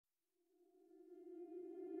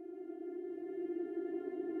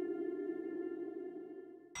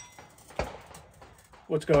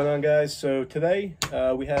What's going on, guys? So today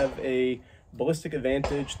we have a Ballistic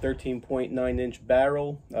Advantage 13.9-inch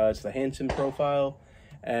barrel. It's the Hanson profile,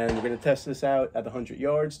 and we're going to test this out at the 100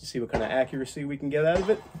 yards to see what kind of accuracy we can get out of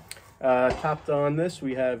it. Topped on this,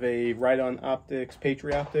 we have a Ride-On Optics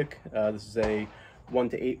Patriot Optic. This is a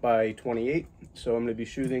 1:8 by 28, so I'm going to be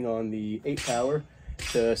shooting on the 8 power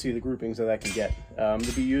to see the groupings that I can get. I'm going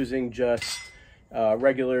to be using just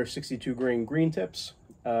regular 62 grain green tips.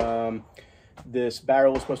 This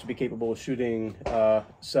barrel is supposed to be capable of shooting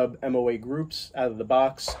sub Moa groups out of the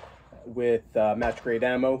box with match grade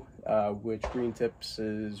ammo, which green tips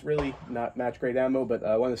is really not match grade ammo, but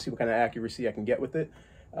I want to see what kind of accuracy I can get with it.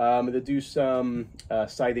 I'm going to do some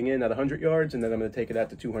sighting in at 100 yards, and then I'm going to take it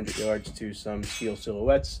out to 200 yards to some steel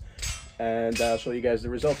silhouettes, and I'll show you guys the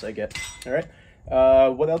results I get. All right.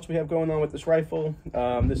 What else we have going on with this rifle?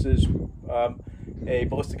 This is a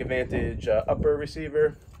Ballistic Advantage upper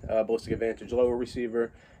receiver, Ballistic Advantage lower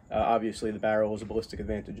receiver. Obviously the barrel is a Ballistic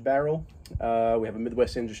Advantage barrel. We have a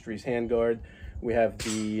Midwest Industries handguard. We have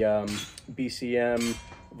the BCM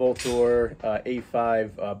Voltor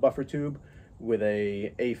A5 buffer tube with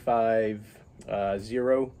a A5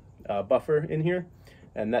 0 buffer in here,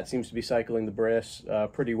 and that seems to be cycling the brass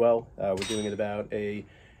pretty well. We're doing it about a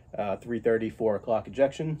 3:30, 4 o'clock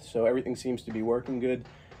ejection, so everything seems to be working good.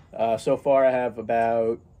 So far I have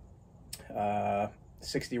about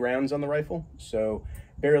 60 rounds on the rifle, so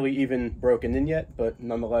barely even broken in yet, but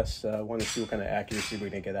nonetheless want to see what kind of accuracy we're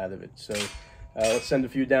going to get out of it. So let's send a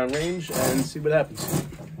few downrange and see what happens.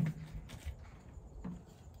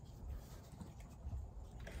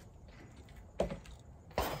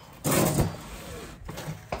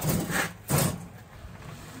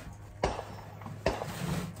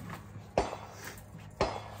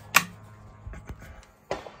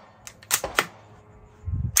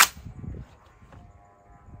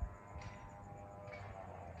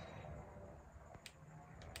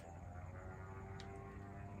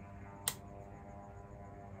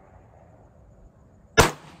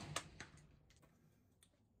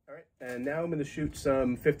 And now I'm going to shoot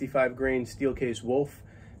some 55 grain steel case Wolf.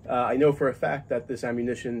 I know for a fact that this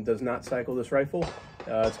ammunition does not cycle this rifle.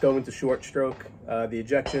 It's going to short stroke. The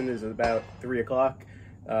ejection is at about 3 o'clock,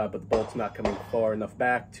 but the bolt's not coming far enough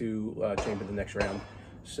back to chamber the next round.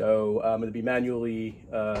 So I'm going to be manually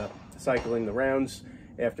cycling the rounds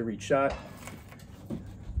after each shot,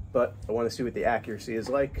 but I want to see what the accuracy is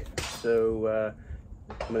like. So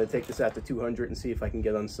I'm going to take this out to 200 and see if I can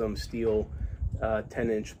get on some steel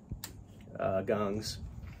 10-inch gongs.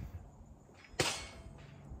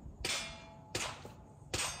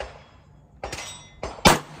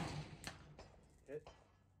 Hit.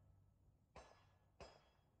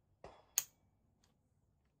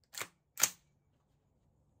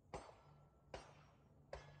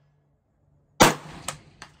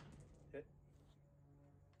 Hit.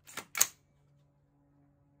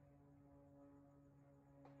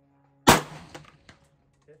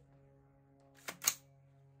 Hit.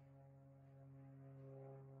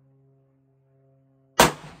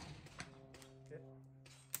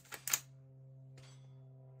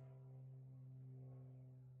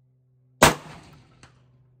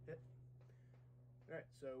 Alright,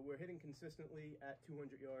 so we're hitting consistently at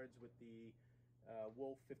 200 yards with the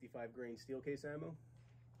Wolf 55 grain steel case ammo.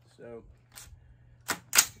 So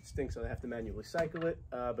it stinks that I have to manually cycle it,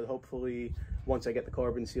 but hopefully once I get the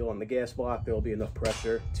carbon seal on the gas block, there will be enough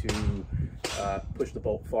pressure to push the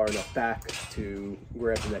bolt far enough back to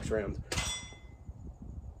grab the next round.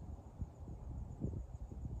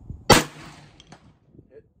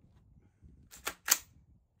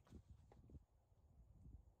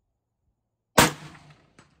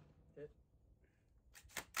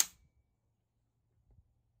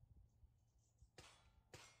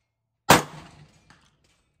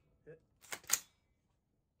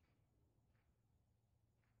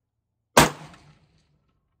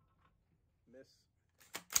 Miss.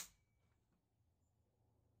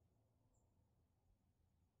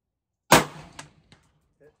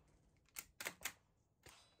 Hit.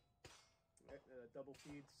 Right, double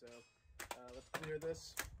feed, so let's clear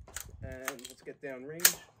this and let's get down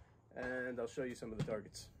range and I'll show you some of the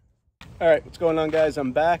targets. All right, what's going on, guys?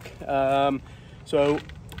 I'm back. So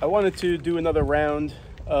I wanted to do another round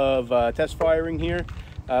of test firing here.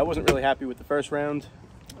 I wasn't really happy with the first round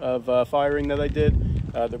of firing that I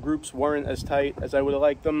did. The groups weren't as tight as I would have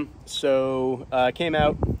liked them, so I came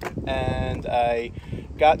out and I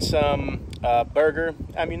got some Berger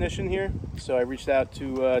ammunition here. So I reached out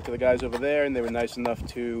to the guys over there, and they were nice enough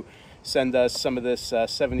to send us some of this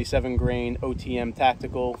 77 grain OTM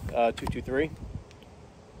Tactical 223.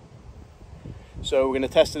 So we're going to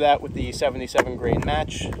test it out with the 77 grain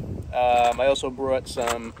match. I also brought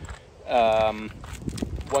some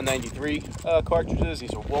 193 cartridges.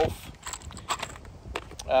 These are Wolf.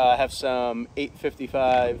 I have some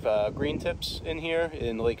 855 green tips in here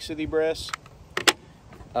in Lake City brass.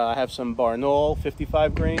 I have some Barrel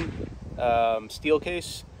 55 grain steel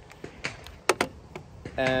case.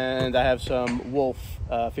 And I have some Wolf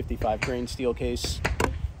 55 grain steel case.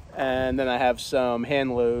 And then I have some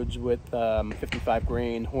hand loads with 55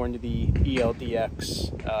 grain Hornady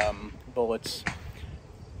ELDX bullets.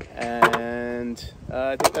 And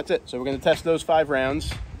I think that's it. So we're going to test those 6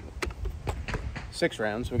 rounds.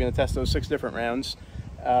 We're going to test those 6 different rounds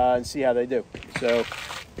and see how they do. So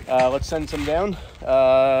let's send some down.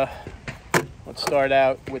 Let's start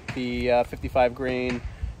out with the 55 grain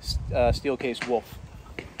steel case Wolf.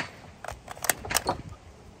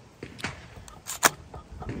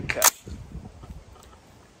 Okay.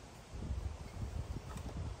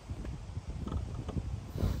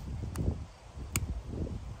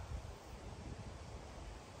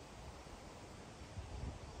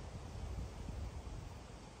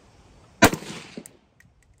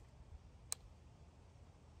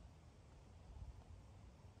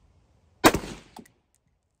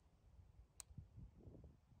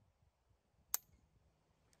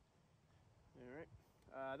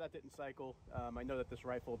 That didn't cycle. I know that this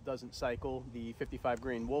rifle doesn't cycle the 55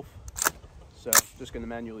 grain Wolf, so I'm just going to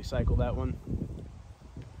manually cycle that one.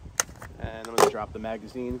 And I'm going to drop the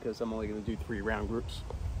magazine because I'm only going to do 3 round groups.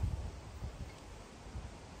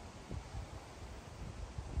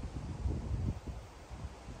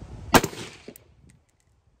 Okay,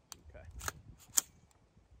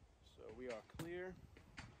 so we are clear.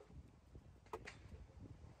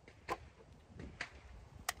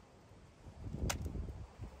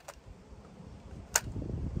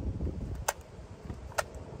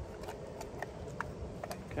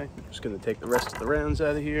 Okay, I'm just going to take the rest of the rounds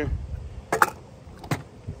out of here,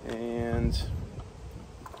 and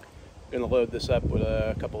I'm going to load this up with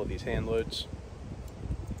a couple of these hand loads.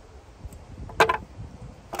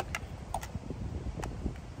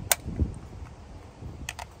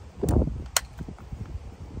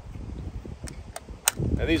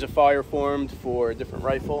 Now these are fire formed for a different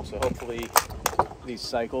rifle, so hopefully these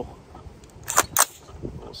cycle.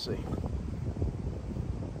 We'll see.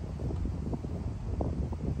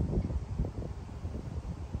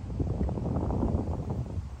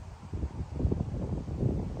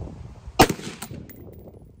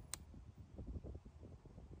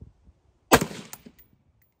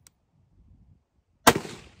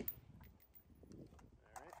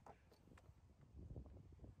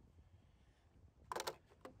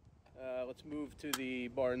 Let's move to the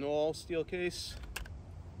Barrel steel case.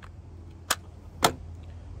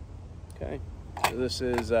 Okay, so this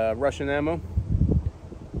is Russian ammo,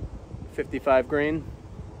 55 grain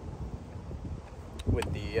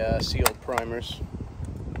with the sealed primers.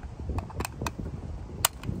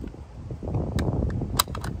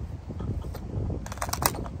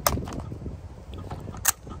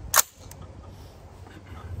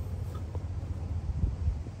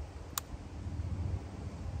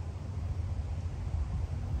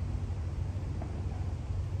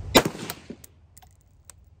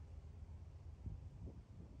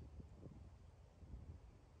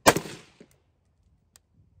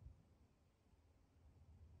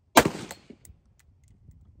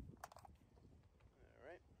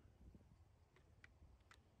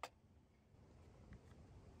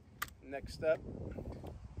 Next up,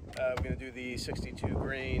 we're going to do the 62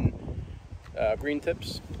 grain green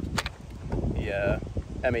tips, the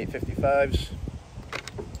M855s.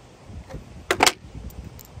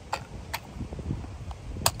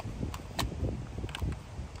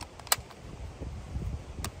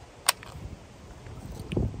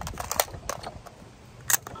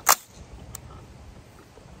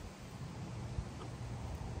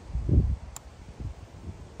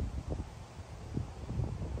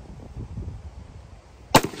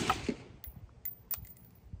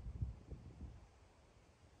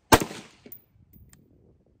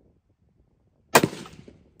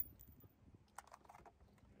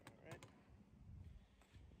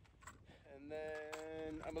 And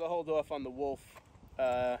then I'm going to hold off on the Wolf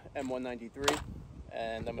M193,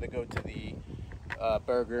 and I'm going to go to the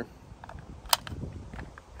Berger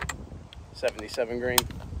 77 grain.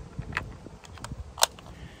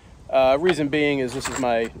 Reason being is this is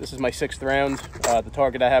my 6th round. The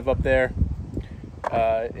target I have up there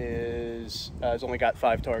has only got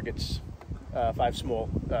 5 targets, 5 small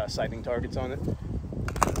sighting targets on it.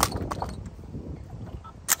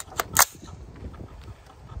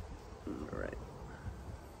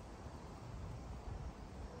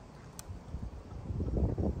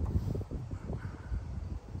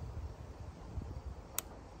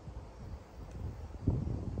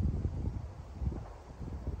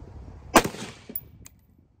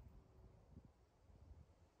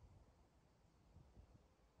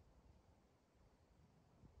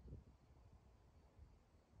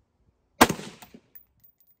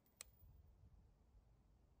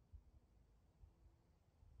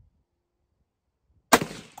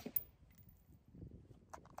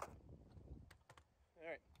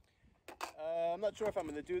 I'm not sure if I'm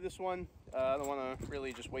going to do this one. I don't want to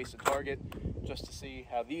really just waste a target just to see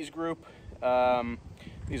how these group.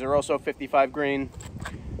 These are also 55 grain.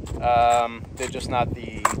 They're just not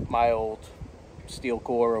the mild steel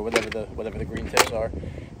core or whatever the green tips are.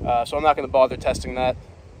 So I'm not going to bother testing that.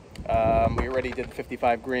 We already did the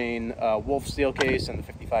 55 grain Wolf steel case and the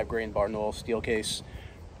 55 grain Barnaul steel case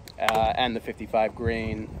and the 55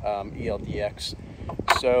 grain ELDX.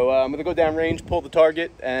 So I'm going to go down range, pull the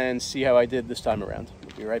target, and see how I did this time around.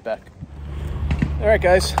 Be right back. All right,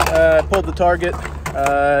 guys, pulled the target,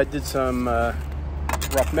 did some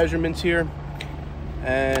rough measurements here,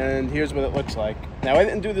 and here's what it looks like. Now, I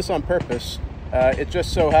didn't do this on purpose. It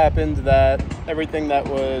just so happened that everything that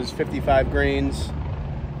was 55 grains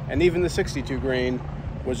and even the 62 grain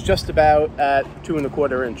was just about at 2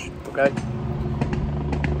 1/4 inch, okay?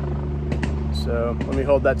 So let me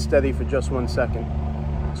hold that steady for just 1 second.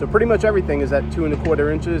 So pretty much everything is at 2 1/4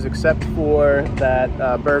 inches except for that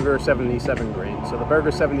Berger 77 grain. So the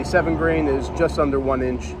Berger 77 grain is just under 1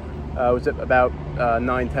 inch. It was at about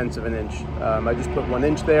 9/10 of an inch. I just put 1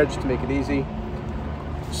 inch there just to make it easy.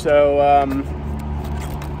 So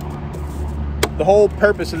the whole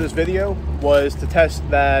purpose of this video was to test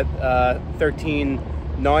that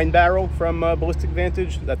 13.9 barrel from Ballistic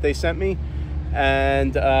Vantage that they sent me.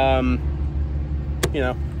 And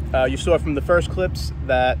you saw from the first clips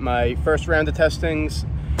that my first round of testings,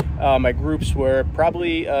 my groups were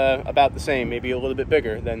probably about the same, maybe a little bit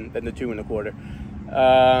bigger than the 2 1/4.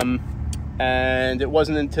 And it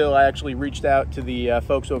wasn't until I actually reached out to the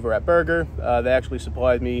folks over at Berger, they actually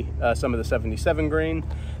supplied me some of the 77 grain,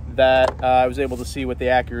 that I was able to see what the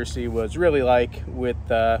accuracy was really like with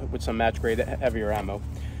some match grade heavier ammo.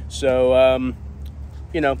 So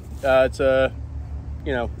it's a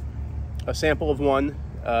sample of one.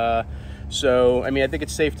 So I mean, I think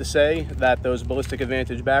it's safe to say that those Ballistic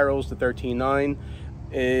Advantage barrels, the 13.9,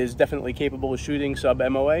 is definitely capable of shooting sub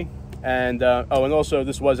Moa. And and also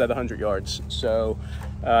this was at 100 yards, so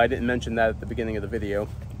I didn't mention that at the beginning of the video,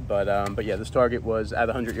 but yeah, this target was at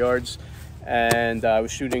 100 yards, and I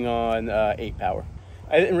was shooting on 8 power.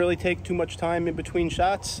 I didn't really take too much time in between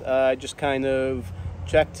shots. I just kind of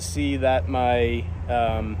checked to see that my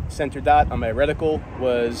center dot on my reticle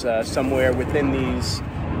was somewhere within these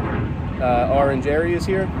orange areas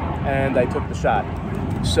here, and I took the shot.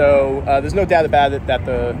 So there's no doubt about it that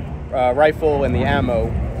the rifle and the ammo,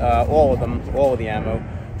 all of the ammo,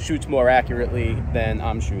 shoots more accurately than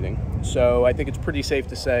I'm shooting. So I think it's pretty safe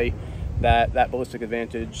to say that that Ballistic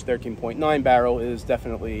Advantage 13.9 barrel is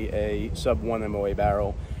definitely a sub 1 MOA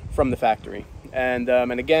barrel from the factory. And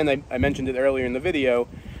again, I mentioned it earlier in the video,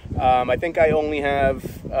 I think I only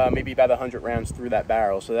have maybe about 100 rounds through that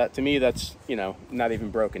barrel. So that, to me, that's, not even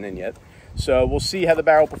broken in yet. So we'll see how the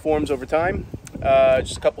barrel performs over time.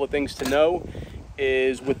 Just a couple of things to know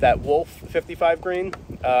is with that Wolf 55 grain,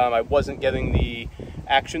 I wasn't getting the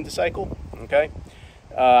action to cycle, okay?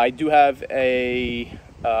 I do have a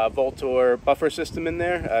Voltor buffer system in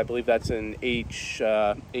there. I believe that's an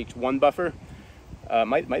H1 buffer.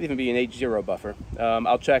 Might even be an H0 buffer.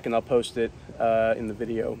 I'll check and I'll post it in the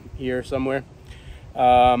video here somewhere.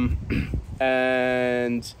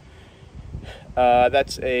 And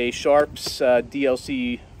that's a Sharps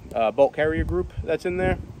DLC bolt carrier group that's in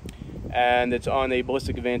there. And it's on a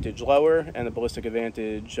Ballistic Advantage lower and a Ballistic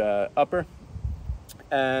Advantage upper.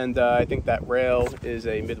 And I think that rail is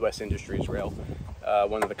a Midwest Industries rail,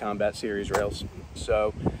 one of the Combat Series rails.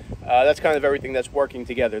 So that's kind of everything that's working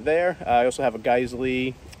together there. I also have a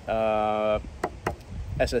Geisley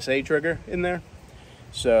SSA trigger in there.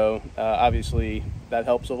 So obviously that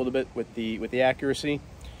helps a little bit with the accuracy.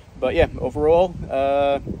 But yeah, overall,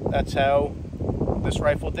 that's how this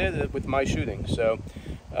rifle did with my shooting. So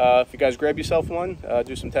if you guys grab yourself one,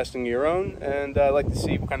 do some testing of your own, and I'd like to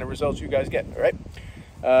see what kind of results you guys get, all right?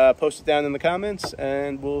 Post it down in the comments,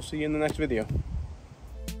 and we'll see you in the next video.